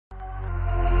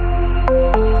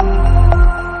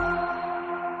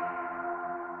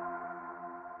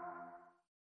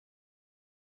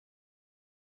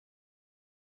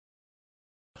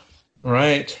All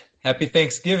right. Happy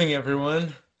Thanksgiving,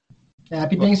 everyone.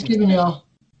 Happy Welcome Thanksgiving, y'all.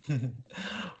 to,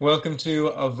 welcome to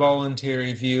a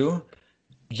voluntary view.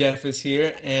 Jeff is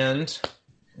here, and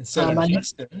instead Uh, of my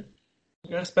Justin,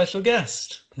 we got a special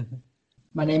guest.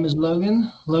 my name is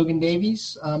Logan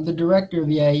Davies. I'm the director of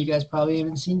VA. You guys probably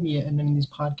haven't seen me in any of these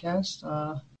podcasts.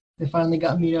 They finally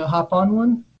got me to hop on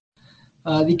one.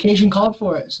 The occasion called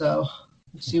for it, so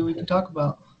let's see what we can talk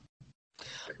about.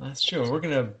 That's true. We're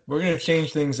gonna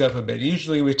change things up a bit.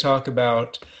 Usually, we talk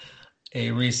about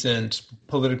a recent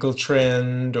political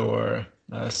trend or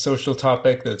a social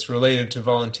topic that's related to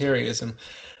voluntarism,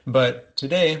 but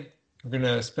today we're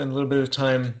gonna spend a little bit of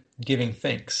time giving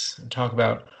thanks and talk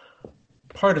about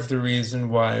part of the reason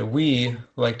why we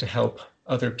like to help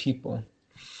other people.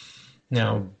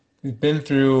 Now, we've been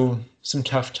through some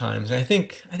tough times. I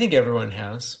think everyone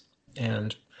has,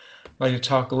 and I'd like to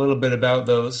talk a little bit about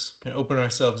those and open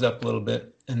ourselves up a little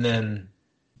bit, and then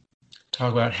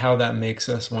talk about how that makes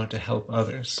us want to help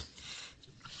others.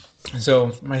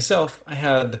 So, myself, I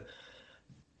had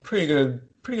pretty good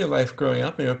life growing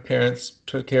up. Parents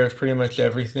took care of pretty much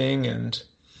everything, and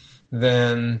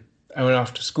then I went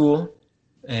off to school,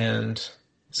 and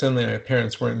suddenly my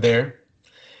parents weren't there,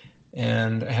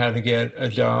 and I had to get a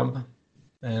job,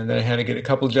 and then I had to get a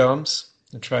couple jobs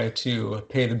to try to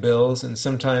pay the bills, and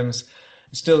sometimes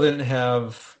I still didn't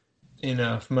have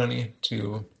enough money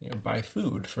to buy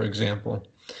food, for example,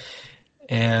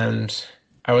 and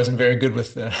I wasn't very good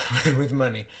with with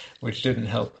money, which didn't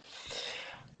help.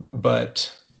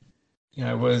 But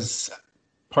I was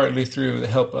partly through the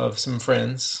help of some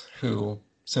friends who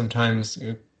sometimes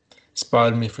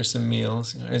spotted me for some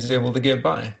meals. I was able to get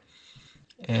by.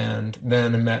 And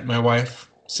then I met my wife,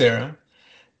 Sarah,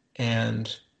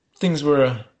 and things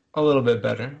were a little bit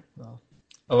better, well,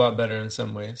 a lot better in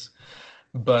some ways.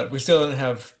 But we still didn't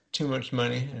have too much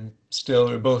money, and still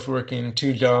we're both working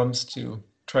two jobs to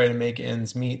try to make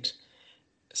ends meet.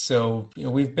 So,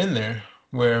 we've been there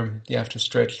where you have to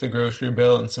stretch the grocery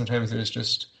bill, and sometimes there's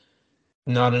just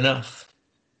not enough.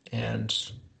 And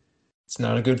it's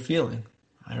not a good feeling.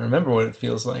 I remember what it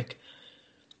feels like.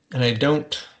 And I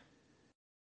don't,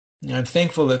 I'm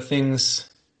thankful that things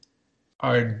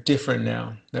are different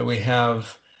now, that we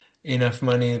have enough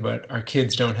money, but our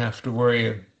kids don't have to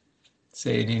worry,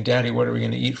 say, Daddy, what are we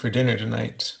going to eat for dinner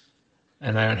tonight?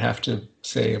 And I don't have to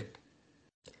say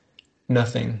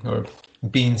nothing or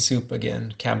bean soup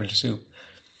again, cabbage soup.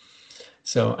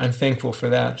 So I'm thankful for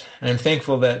that. I'm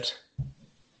thankful that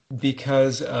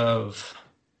because of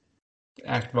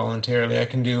Act Voluntarily, I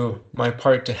can do my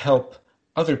part to help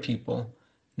other people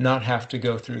not have to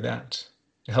go through that,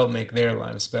 to help make their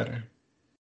lives better.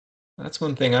 That's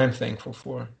one thing I'm thankful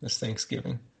for this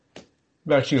Thanksgiving. What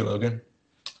about you, Logan?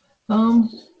 Um,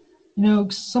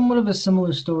 somewhat of a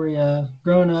similar story.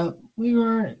 Growing up,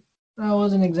 I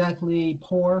wasn't exactly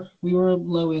poor. We were a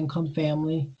low income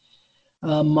family.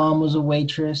 Mom was a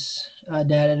waitress.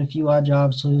 Dad had a few odd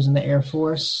jobs, so he was in the Air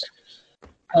Force.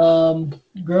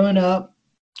 Growing up,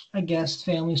 I guess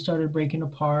family started breaking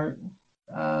apart.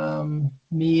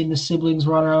 Me and the siblings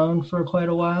were on our own for quite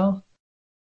a while.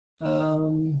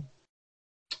 Um,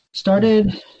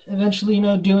 Started eventually,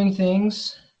 doing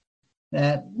things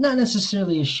that not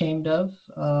necessarily ashamed of.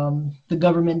 The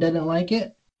government didn't like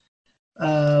it.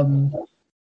 Um,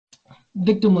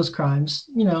 Victimless crimes,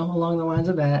 along the lines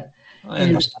of that. I And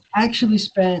understand. actually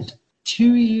spent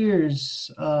 2 years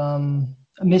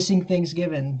missing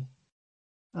Thanksgiving,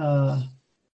 uh,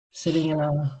 sitting in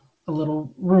a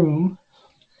little room.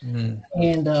 Mm,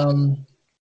 And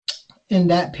in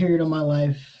that period of my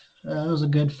life, it was a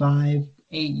good 5,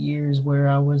 8 years where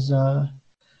I was,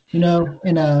 in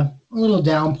a little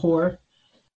downpour.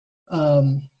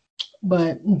 Um,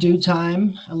 but in due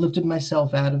time, I lifted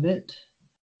myself out of it,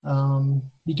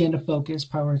 began to focus,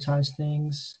 prioritize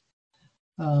things.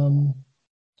 Um,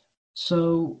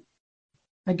 so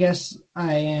I guess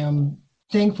I am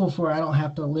thankful for I don't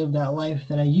have to live that life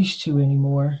that I used to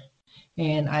anymore.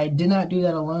 And I did not do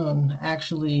that alone.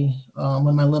 Actually,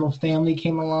 when my little family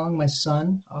came along, my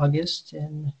son, August,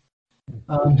 and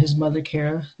his mother,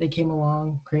 Kara, they came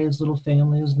along, created this little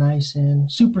family. It was nice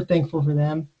and super thankful for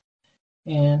them.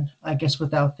 And I guess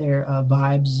without their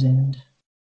vibes and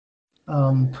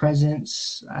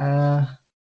presence, I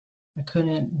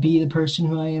couldn't be the person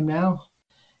who I am now.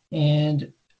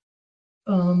 And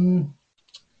um,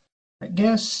 I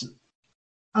guess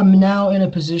I'm now in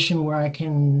a position where I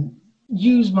can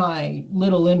use my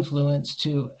little influence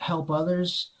to help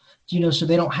others, so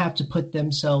they don't have to put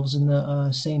themselves in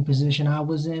the same position I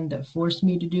was in that forced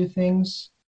me to do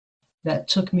things that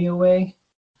took me away.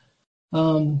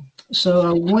 So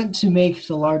I want to make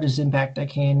the largest impact I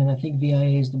can, and I think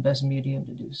VIA is the best medium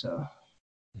to do so.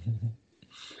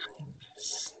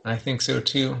 I think so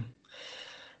too.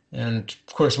 And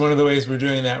of course, one of the ways we're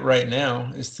doing that right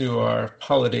now is through our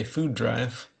holiday food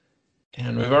drive.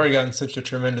 And we've already gotten such a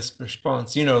tremendous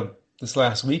response. This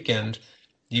last weekend,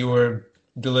 you were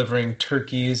delivering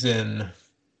turkeys in,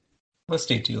 what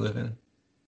state do you live in?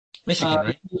 Michigan,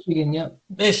 right? Michigan, yep.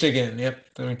 Michigan,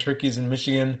 yep. Delivering turkeys in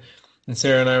Michigan. And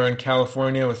Sarah and I were in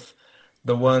California with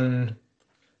the one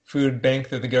food bank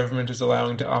that the government is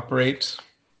allowing to operate,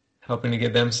 helping to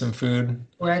get them some food.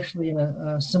 We're actually in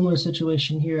a similar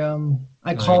situation here. I Oh,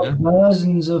 yeah? called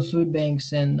dozens of food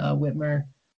banks in Whitmer.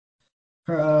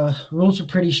 Her rules are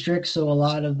pretty strict, so a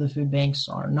lot of the food banks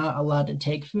are not allowed to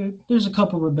take food. There's a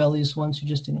couple rebellious ones who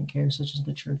just didn't care, such as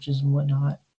the churches and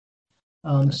whatnot.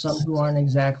 Some That's, who aren't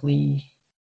exactly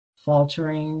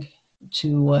faltering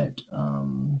to what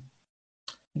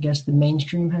I guess the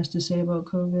mainstream has to say about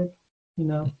COVID. You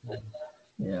know,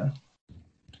 yeah.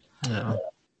 yeah.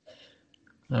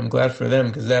 I'm glad for them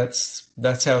because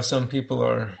that's how some people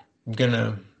are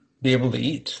gonna be able to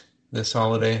eat this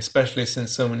holiday, especially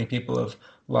since so many people have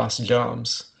lost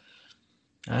jobs.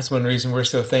 That's one reason we're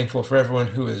so thankful for everyone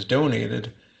who has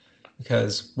donated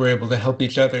because we're able to help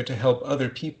each other to help other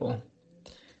people.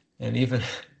 And even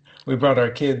we brought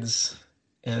our kids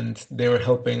and they were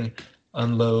helping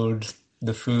unload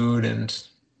the food and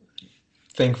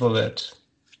thankful that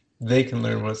they can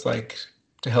learn what it's like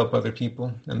to help other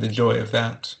people and the joy of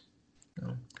that.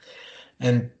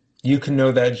 And you can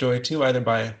know that joy too, either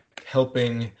by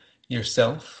helping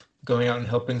yourself, going out and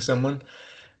helping someone.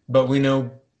 But we know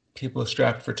people are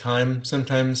strapped for time.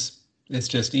 Sometimes it's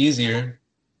just easier.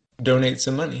 Donate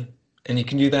some money. And you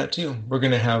can do that too. We're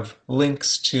going to have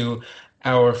links to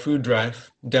our food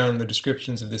drive down in the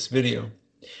descriptions of this video.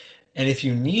 And if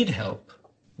you need help,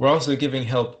 we're also giving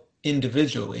help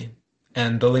individually.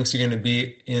 And the links are going to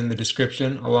be in the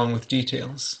description along with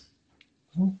details.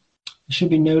 It should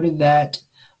be noted that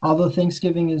although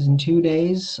Thanksgiving is in 2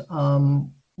 days,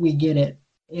 we get it.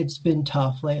 It's been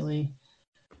tough lately.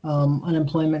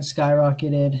 Unemployment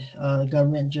skyrocketed. The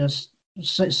government just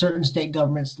certain state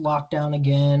governments locked down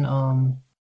again.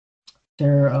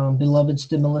 Their beloved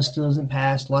stimulus still isn't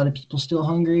passed. A lot of people still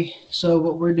hungry. So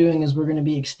what we're doing is we're going to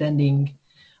be extending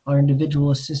our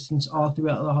individual assistance all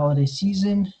throughout the holiday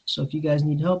season. So if you guys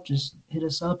need help, just hit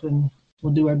us up and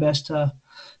we'll do our best to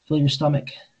fill your stomach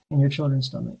and your children's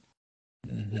stomach.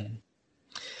 Mm-hmm.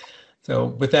 So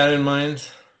with that in mind,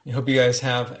 I hope you guys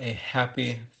have a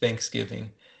happy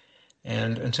Thanksgiving.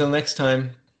 And until next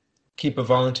time, keep a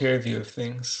voluntary view of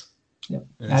things. Yep.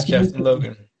 And it's Happy Jeff and Thanksgiving.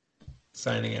 Logan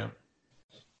signing out.